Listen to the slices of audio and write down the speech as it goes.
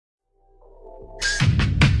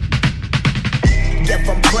give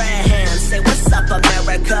them prayer hands. Say what's up,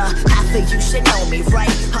 America. Half of you should know me, right?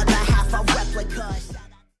 Other half a replica.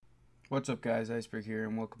 What's up, guys? Iceberg here,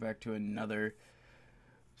 and welcome back to another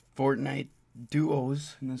Fortnite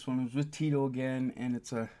duos. And this one was with Tito again, and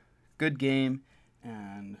it's a good game,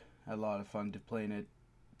 and I had a lot of fun playing it.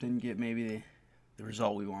 Didn't get maybe the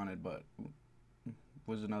result we wanted, but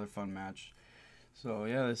was another fun match. So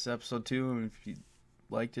yeah, this is episode 2, and if you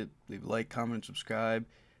liked it, leave a like, comment, and subscribe,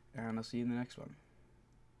 and I'll see you in the next one.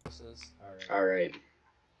 Alright.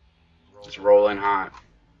 It's rolling hot.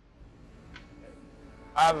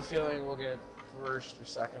 I have a feeling we'll get first or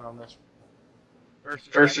second on this.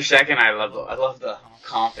 First or second, I love the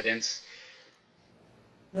confidence.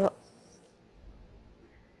 Yeah.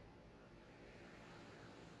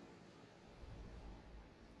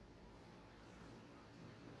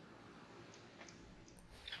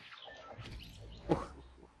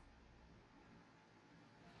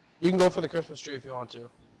 You can go for the Christmas tree if you want to.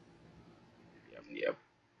 Yep.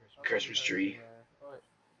 Christmas tree.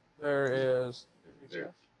 There is.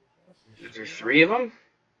 Is there 3 of them?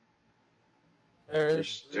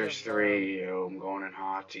 There's 3. Oh, I'm going in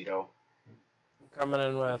hot, Tito. I'm coming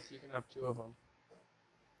in with. You can have 2 of them.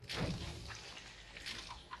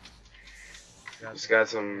 Just got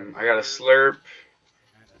some. I got a slurp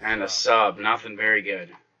and a sub. Nothing very good.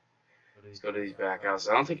 Let's go to these back houses.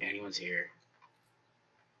 I don't think anyone's here.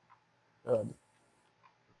 Good.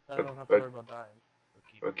 I don't have to worry about dying.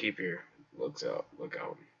 But keep your looks out. Look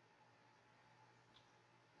out.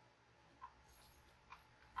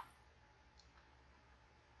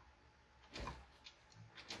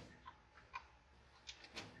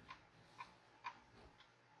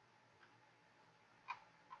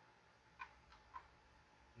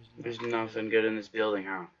 There's nothing good in this building,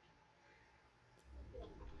 huh?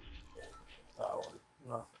 That one.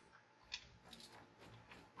 No.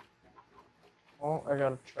 Oh, I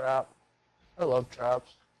got a trap. I love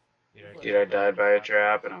traps. Dude, I died by a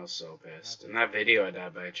trap and I was so pissed. In that video, I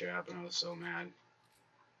died by a trap and I was so mad.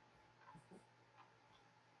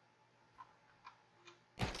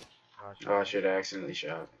 Oh, I should have accidentally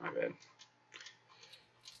shot. My bad.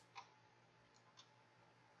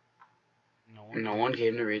 No one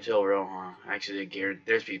came to retail row, huh? Actually,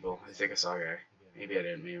 there's people. I think I saw a guy. Maybe I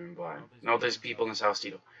didn't. Maybe I'm blind. No, there's people in this house,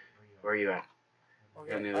 Tito. Where are you at?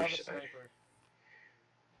 Okay, On the I other have a side. sniper.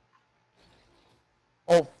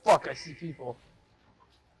 Oh, fuck, I see people.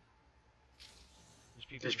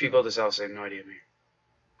 There's people at this house. I have no idea, man.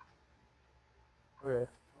 Okay,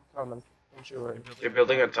 I'm coming. Don't you worry. They're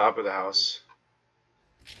building on top of the house.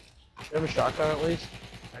 You have a shotgun at least?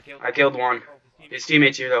 I killed one. His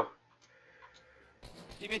teammate's here, though.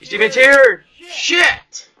 His teammate's here!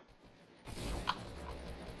 Shit! I'm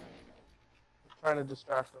trying to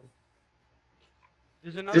distract them.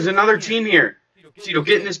 There's another team here. Tito,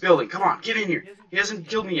 get in this building. Come on, get in here. He hasn't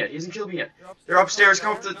killed me yet. They're upstairs.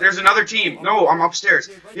 Come up to, there's another team. No, I'm upstairs.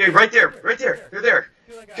 Yeah, right there. They're there.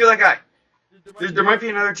 Kill that guy. There might be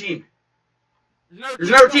another team. There's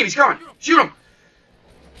another team. He's coming. Shoot him.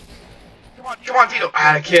 Come on, Tito. I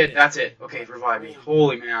had a kid. That's it. Okay, revive me.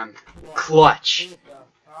 Holy man. Clutch.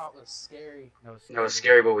 That was scary. That was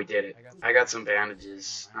scary, but we did it. I got some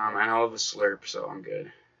bandages. I know of a slurp, so I'm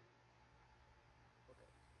good.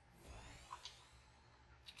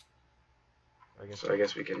 So I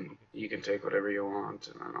guess you can take whatever you want,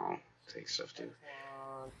 and then I'll take stuff too.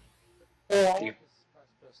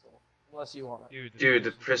 Unless you want it. Dude,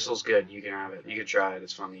 the pistol's good. You can have it. You can try it.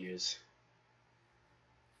 It's fun to use.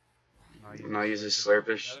 And I'll use this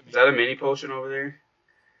slurpish. Is that a mini potion over there?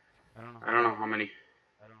 I don't know how many.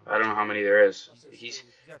 I don't know how many there is. He's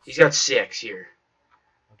got 6 here.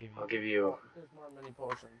 I'll give you. There's more mini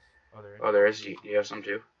potions. Oh, there is. Do you have some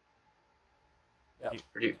too? Yeah.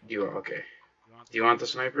 Or do you? Okay. Do you want the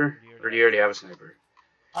sniper, or do you already have a sniper?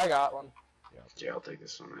 I got one. Yeah, I'll take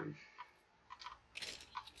this one then.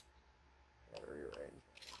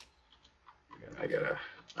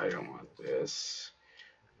 I don't want this.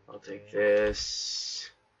 I'll take this.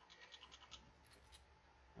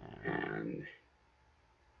 And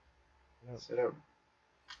set up.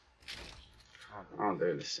 Oh,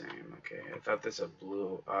 they're the same. Okay, I thought this a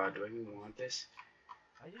blue. Do I even want this?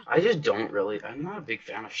 I just don't really. I'm not a big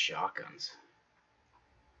fan of shotguns.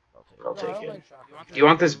 I'll take it. Do you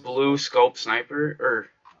want this blue scope sniper or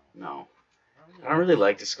no? I don't really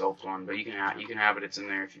like the scoped one, but you can have it. It's in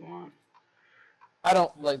there if you want. I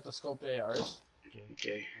don't like the scoped ARs.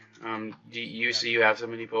 Okay. So you have so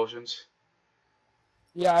many potions?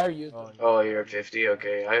 Yeah, I used them. Oh, you're at 50?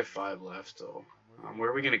 Okay, I have 5 left, though. Where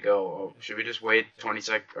are we gonna go? Oh, should we just wait 20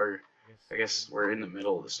 seconds? Or, I guess we're in the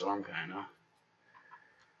middle of the storm, kinda.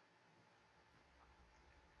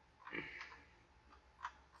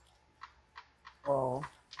 Well,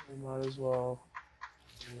 we might as well.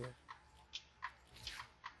 Yeah.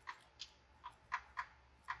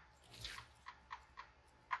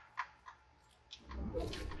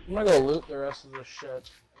 I'm gonna go loot the rest of this shit.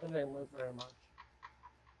 I didn't loot very much.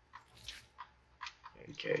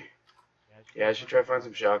 Okay. Yeah, I should try to find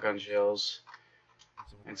some shotgun shells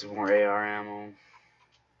and some more AR ammo.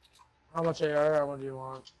 How much AR ammo do you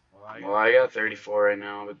want? Well, I got 34 right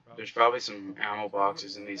now, but there's probably some ammo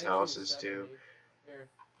boxes in these houses too. Here.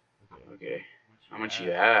 Okay. How much do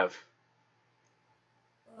you have?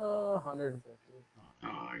 150.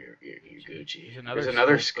 Oh, you're Gucci. There's There's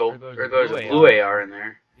another scope, or or there's a blue AR in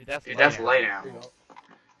there. Dude, That's light Here you ammo. go.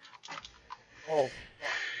 Oh,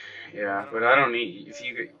 Yeah, but I don't need, if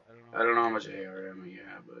you could, I don't know how much AR ammo you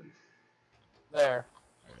have, but. there.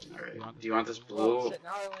 Alright, do you want this Oh blue? shit,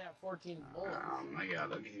 now I only have 14 bullets. Oh my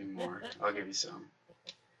god, I'll give you more. I'll give you some.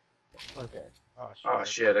 Okay. Oh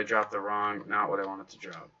shit, I dropped the wrong, not what I wanted to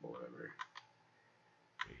drop, but whatever.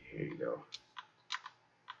 Here you go.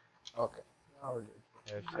 Okay. Now we're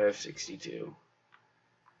good. I have 62.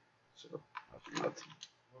 So,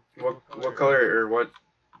 what color, or what,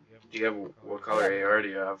 do you have, what color AR do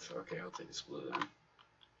you have? Okay, I'll take this blue then.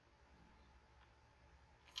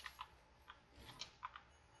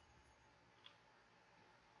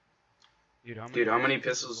 Dude, how many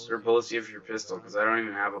pistols or bullets do you have for your pistol? Because I don't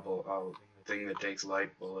even have a thing that takes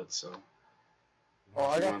light bullets, so. Oh,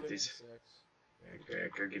 I You got want these? 56. Okay, I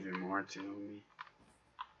could give you more too.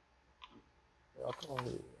 Yeah, I'll come over to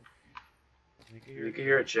you. You can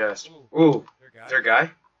hear a chest. Ooh, is there a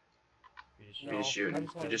guy? No, You're just shooting. I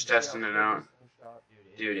just wanted You're just to see how testing it good out. this thing shot.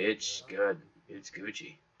 Dude, it's good. It's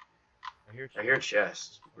Gucci. I hear a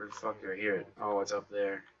chest. Where the fuck do I hear it? Oh, it's up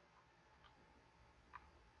there.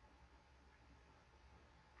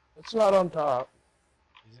 It's not on top.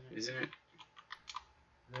 Isn't it?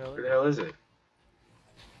 Where the hell is it?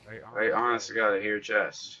 I honest to God, I hear a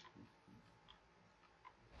chest.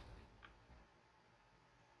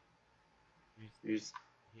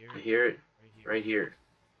 I hear it right here.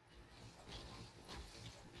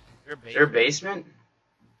 Is there a basement?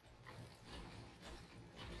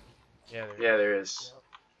 Yeah, Yeah, there is.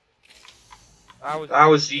 That That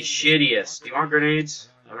was the shittiest. Do you want grenades?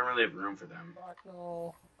 I don't really have room for them. Fuck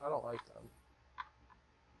no. I don't like them.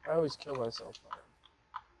 I always kill myself by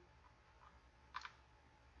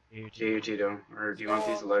them. Here, Tito. Or do you want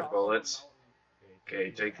these light bullets?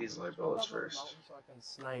 Okay, take these light bullets first. So I can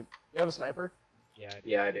snipe. You have a sniper?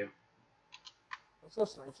 Yeah, I do. Let's go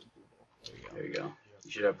snipe some people. There you go.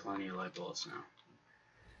 You should have plenty of light bullets now.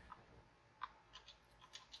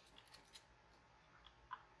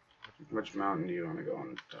 Which mountain do you want to go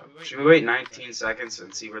on top? Should we wait 19 seconds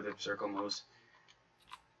and see where the circle moves?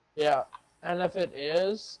 Yeah, and if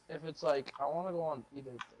it's like, I want to go on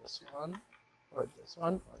either this one, or this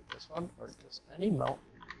one, or this one, or this, any mountain.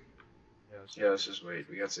 Yeah, let's just wait.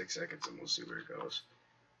 We got 6 seconds and we'll see where it goes.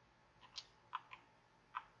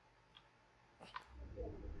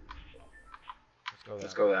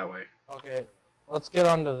 Let's go that way. Okay, let's get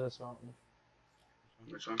onto this mountain.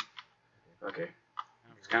 Which one? Okay.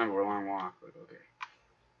 It's kind of a long walk, but okay.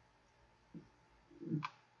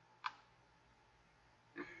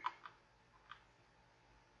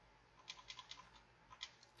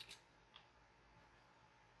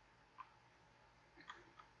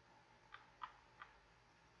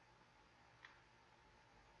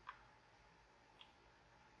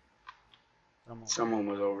 Someone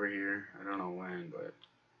was over here. I don't know when, but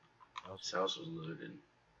this house was looted.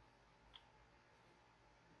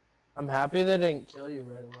 I'm happy they didn't kill you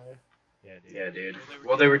right away. Yeah, dude.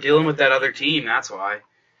 Well, they were dealing with that other team, that's why.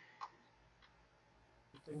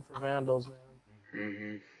 Good thing for vandals, man.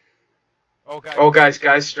 Mm-hmm. Oh, guys,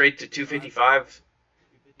 straight to 255.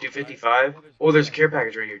 255. Oh, there's a care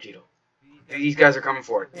package right here, Tito. These guys are coming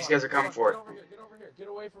for it. These guys are coming for it. Get over here, get over here, get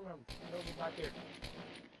away from him. Get over back here.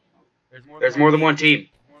 There's more than one team.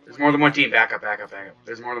 There's more than one team. Back up.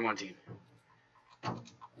 There's more than one team.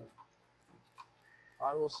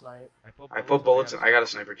 I will snipe. I put bullets. I got a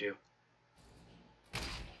sniper too.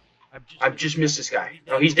 I've just missed this guy.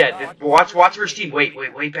 Oh, he's dead. Watch for his team.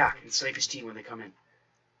 Wait back and snipe his team when they come in.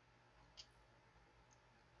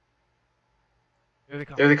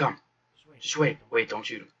 There they come. Just wait. Don't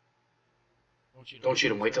shoot him. Don't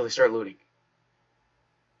shoot him. Wait till they start looting.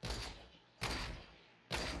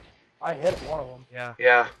 I hit one of them.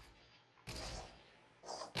 Yeah.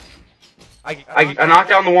 I I knocked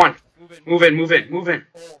down the one. Move in.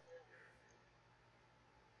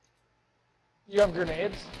 You have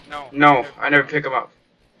grenades? No, I never pick them up.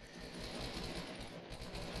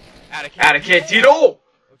 Add a Atta kid, Tito!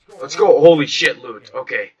 Let's go. Holy shit, loot.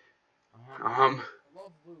 Okay. Um,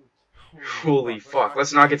 love loot. holy fuck.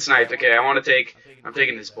 Let's not get sniped. Okay, I'm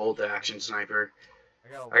taking this bolt action sniper.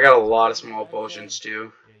 I got a lot of small potions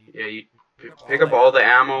too. Yeah, you pick up all the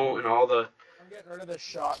ammo and all the. I'm getting rid of this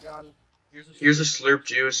shotgun. Here's a slurp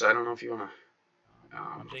juice. I don't know if you wanna.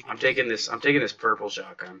 I'm taking this purple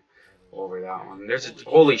shotgun over that one. There's a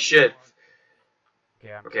holy shit.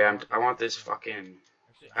 Okay, I want this fucking.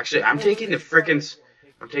 Actually, I'm taking the frickin'.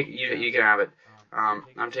 I'm taking you can have it.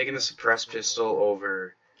 I'm taking the suppressed pistol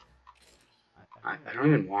over. I don't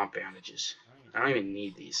even want bandages. I don't even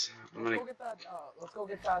need these. I'm gonna. Let's go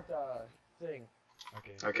get that thing.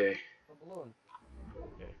 Okay. The balloon.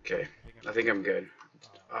 Okay. I think I'm good.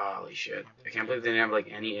 Holy shit! I can't believe they didn't have like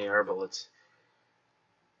any AR bullets.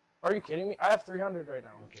 Are you kidding me? I have 300 right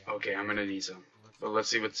now. Okay, I'm gonna need some. But let's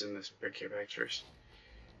see what's in this big care bag first.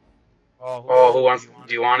 Oh, Who wants?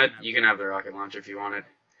 Do you want it? You can have the rocket launcher if you want it.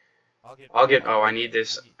 I'll get. Oh, I need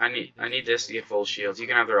this. I need this to get full shields. You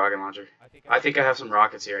can have the rocket launcher. I think I have some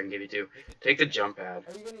rockets here. I can give you two. Take the jump pad.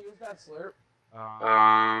 Are you gonna use that slurp?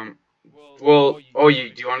 Well, do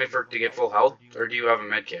you want it to get full health, or do you have a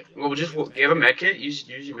med kit? Well, do you have a med kit? Use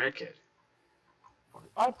your med kit.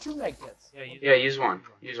 I have 2 med kits. Yeah, use one.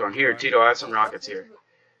 Use one. Here, Tito, I have some rockets here.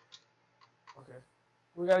 Okay.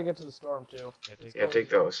 We gotta get to the storm too. Yeah, take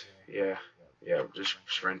those. Yeah, just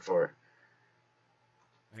sprint for it.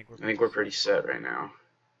 I think we're pretty set right now.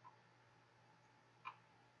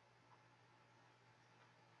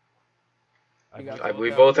 We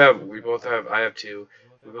both have. I have 2.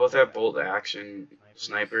 We both have bolt action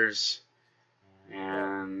snipers,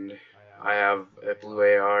 and I have a blue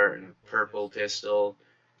AR and a purple pistol,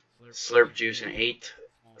 slurp juice, and 8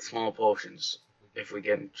 small potions. If we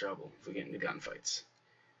get in trouble, if we get into gunfights.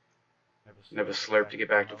 And have a slurp to get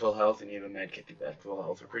back to full health, and you have a med kit to get back to full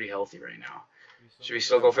health. We're pretty healthy right now. Should we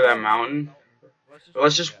still go for that mountain? But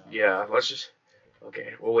let's just.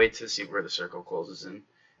 Okay, we'll wait to see where the circle closes in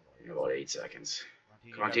about 8 seconds.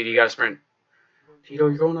 Come on, Tito, you gotta sprint. Tito,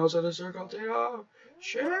 you're going outside the circle, Tito.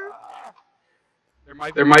 Shit.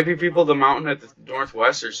 There might be people at the mountain at the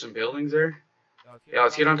northwest. There's some buildings there. Yeah,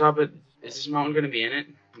 let's get on top of. Is this mountain gonna be in it?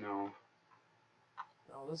 No.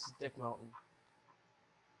 No, this is Dick Mountain.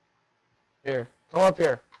 Here, come up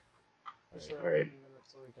here. Alright.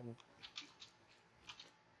 So we can...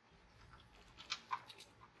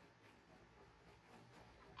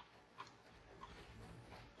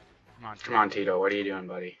 Come on, Tito. What are you doing,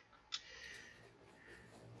 buddy?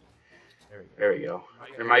 There we go.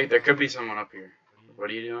 There could be someone up here. What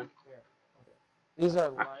are you doing? These are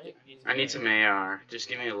light. I need some AR. Just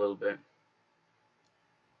give me a little bit.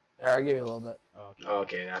 Yeah, I'll give you a little bit.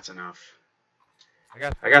 Okay, that's enough.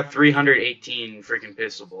 I got 318 freaking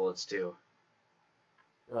pistol bullets too.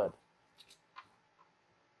 Good.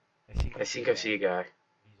 I think I see a guy,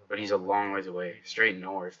 but he's a long ways away, straight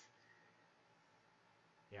north.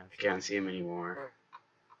 I can't see him anymore.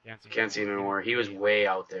 Can't see him anymore. He was way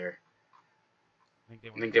out there. I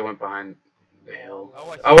think they went behind the hill.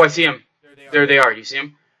 Oh, I see him. There they are. You see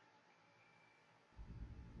him?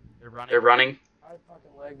 They're running. I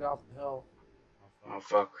fucking legged off the hill. Oh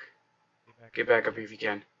fuck. Get back up here if you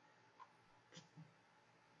can.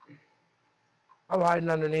 I'm hiding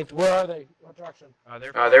underneath. Where are they? What direction?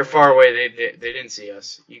 They're far away. They didn't see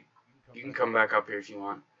us. You can come back up here if you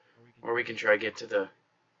want, or we can try to get to the.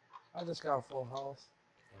 I just got full health.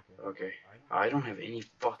 Okay. I don't have any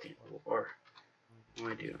fucking. Or what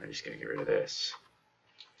do I do? I just gotta get rid of this.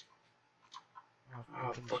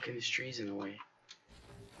 Oh fucking these trees in the way.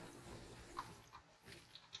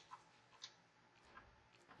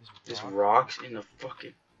 There's rocks in the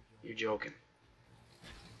fucking. You're joking.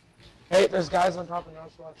 Hey, there's guys on top of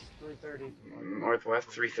Northwest 330. Northwest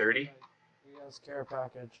 330? Yes, care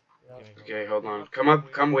package. Yep. Okay, hold on.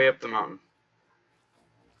 Come way up the mountain.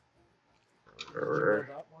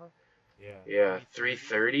 Yeah,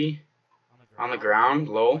 330. On the ground,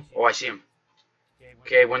 low. Oh, I see him.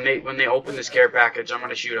 Okay, when they open this care package, I'm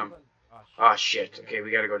gonna shoot him. Oh shit. Okay,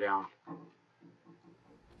 we gotta go down.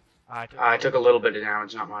 I took a little bit of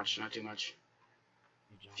damage, not much, not too much.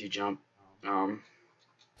 If you jump.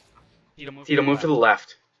 Tito, move to the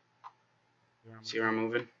left. See where I'm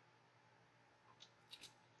moving?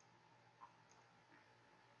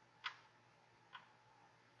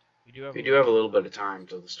 We do have a little bit of time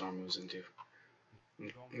until the storm moves into.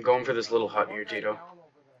 I'm going for this little hut here, Tito.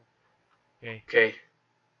 Okay.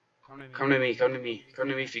 Come to me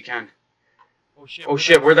if you can. Oh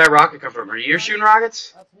shit, where'd that rocket come from? Are you shooting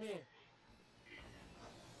rockets? That's me.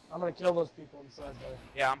 I'm gonna kill those people inside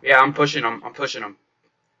there. Yeah, I'm pushing them.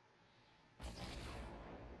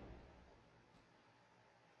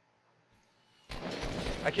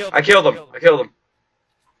 I killed him. I killed him.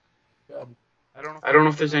 Good. I don't know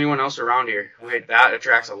if there's anyone else around here. Wait, that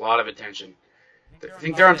attracts a lot of attention. I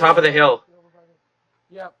think they're on top of the hill.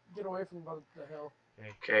 Yep, get away from the hill.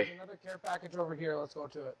 Okay. There's another care package over here. Let's go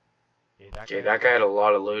to it. Okay, that guy had a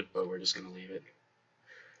lot of loot, but we're just gonna leave it.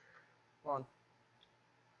 Come on.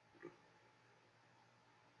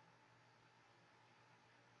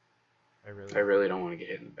 I really don't want to get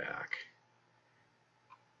hit in the back.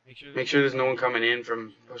 Make sure there's no one coming in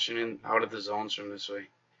from pushing in out of the zones from this way.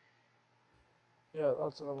 Yeah,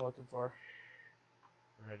 that's what I'm looking for.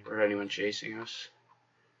 Or anyone chasing us.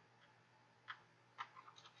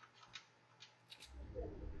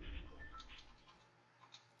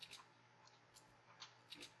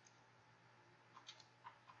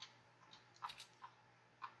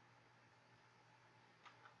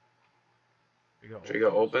 Should we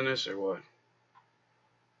go open this or what?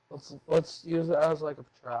 Let's use it as like a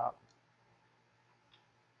trap.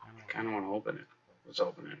 I kind of want to open it. Let's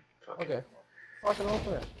open it. Fuck Okay. it. Fucking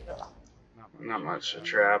open it. Yeah. Not much. A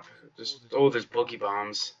trap. Just there's boogie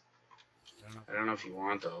bombs. I don't know if you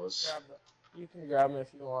want those. Grab them. You can grab them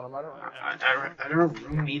if you want them. I don't. I don't have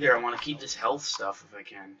room either. I want to keep this health stuff if I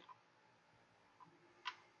can.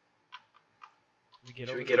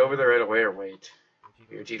 Should we get over there right away or wait?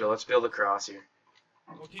 Here, Tito, let's build across here.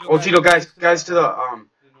 Oh, Tito, guys to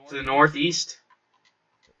the northeast.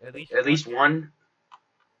 At least one.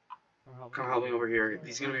 Come help me over here.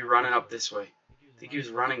 He's gonna be running up this way. I think he was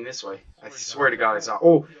running this way. I swear to God, I saw.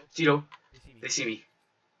 Oh, Tito, they see me.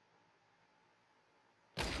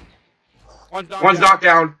 One's knocked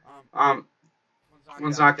down.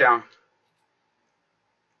 One's knocked down.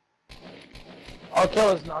 I'll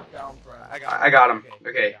kill his knockdown friend. I got him.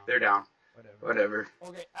 Okay, they're down. Whatever.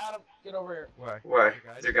 Okay, Adam, get over here. Why?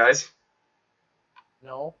 There, guys.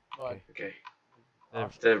 No, but Okay.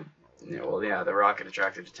 The rocket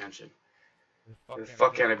attracted attention. Where the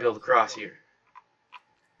fuck can I build across here?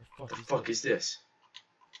 What the fuck is this?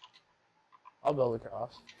 I'll build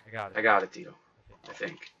across. I got it, Tito. I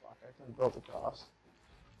think. Fuck, I can build across.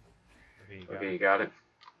 Okay, you got it.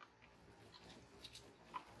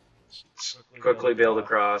 Quickly build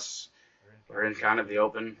across. We're in kind of the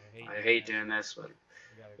open. I hate doing this, but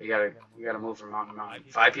we gotta move from mountain to mountain.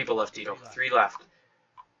 5 people left, Tito. 3 left.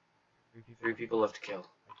 3 people left to kill.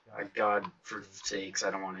 My God, for sakes,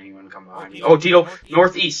 I don't want anyone to come behind me. Oh, Tito,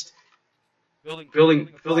 northeast.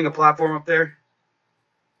 Building a platform up there.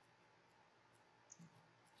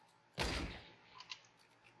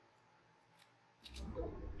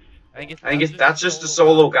 I think that's just a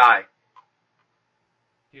solo guy.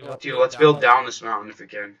 Tito, let's build down this mountain if we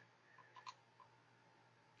can.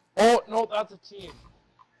 Oh no, that's a team.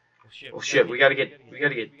 Oh shit, we gotta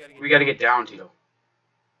get down, Tito.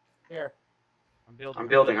 Here. I'm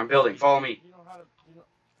building. Follow me. You know how to.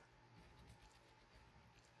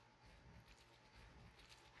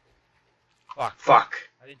 Fuck.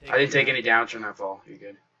 I didn't take any damage from that fall. You're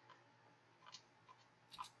good.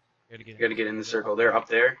 You gotta get in the circle. They're up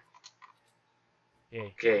there.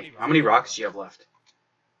 Okay, how many rockets do you have left?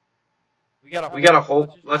 We gotta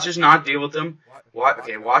hope. Let's just not deal with them.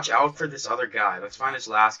 Okay, watch out for this other guy. Let's find this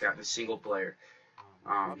last guy, this single player.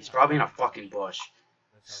 He's probably in a fucking bush.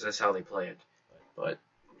 So that's how they play it. But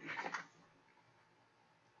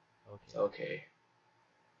okay.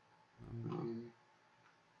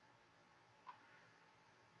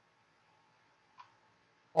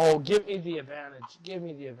 Oh, give me the advantage. Give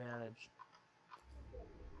me the advantage.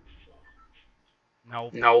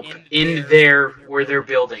 Nope. In there where they're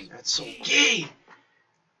building. That's so gay.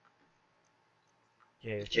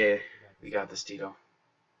 Okay, we got this, Tito.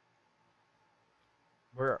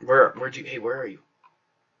 Where are you?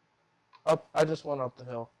 Up. I just went up the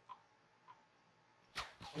hill.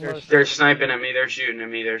 They're sniping at me. They're shooting at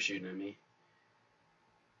me.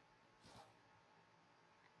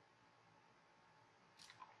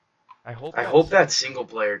 I hope that single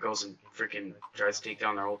player goes and freaking tries to take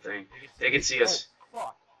down their whole thing. They can see us.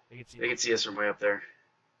 They can see us from way up there.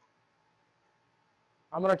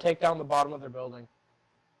 I'm gonna take down the bottom of their building.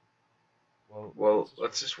 Well,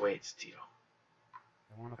 let's just wait, Tito.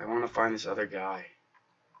 I want to find this other guy.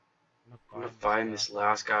 I want to find this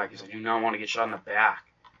last guy because I do not want to get shot in the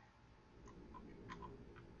back.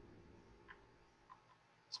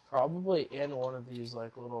 It's probably in one of these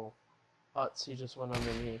like little huts he just went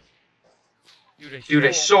underneath. Dude,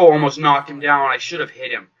 I so almost knocked him down. I should have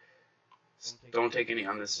hit him. Don't take any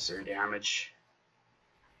unnecessary damage.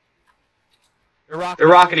 They're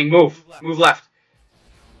rocketing. Move left.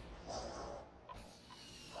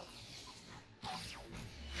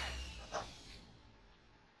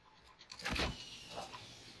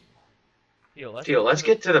 Tito, let's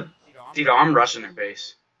get to the... Tito, I'm rushing their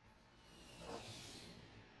base.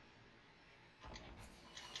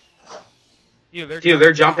 Tito,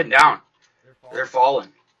 they're jumping down. They're falling.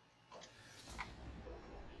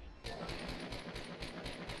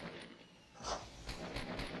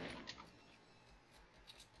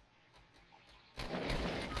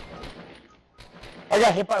 I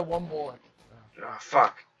got hit by one bullet. Oh,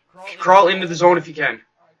 fuck. Crawl into the zone if you can.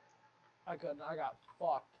 I couldn't. I got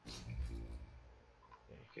fucked.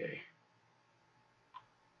 Okay.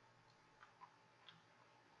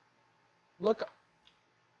 Look.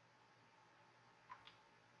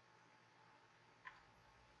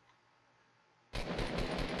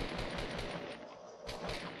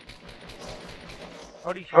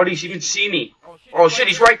 How do you even see me? Oh shit,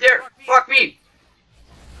 he's right there. Fuck me.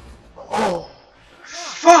 Oh.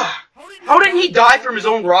 Fuck. How didn't he die from his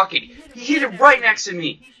own rocket? He hit it right next to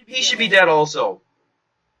me. He should be dead also.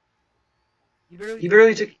 He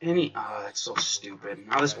barely took any... Oh, that's so stupid.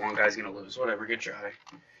 Now this one guy's gonna lose. Whatever, good try.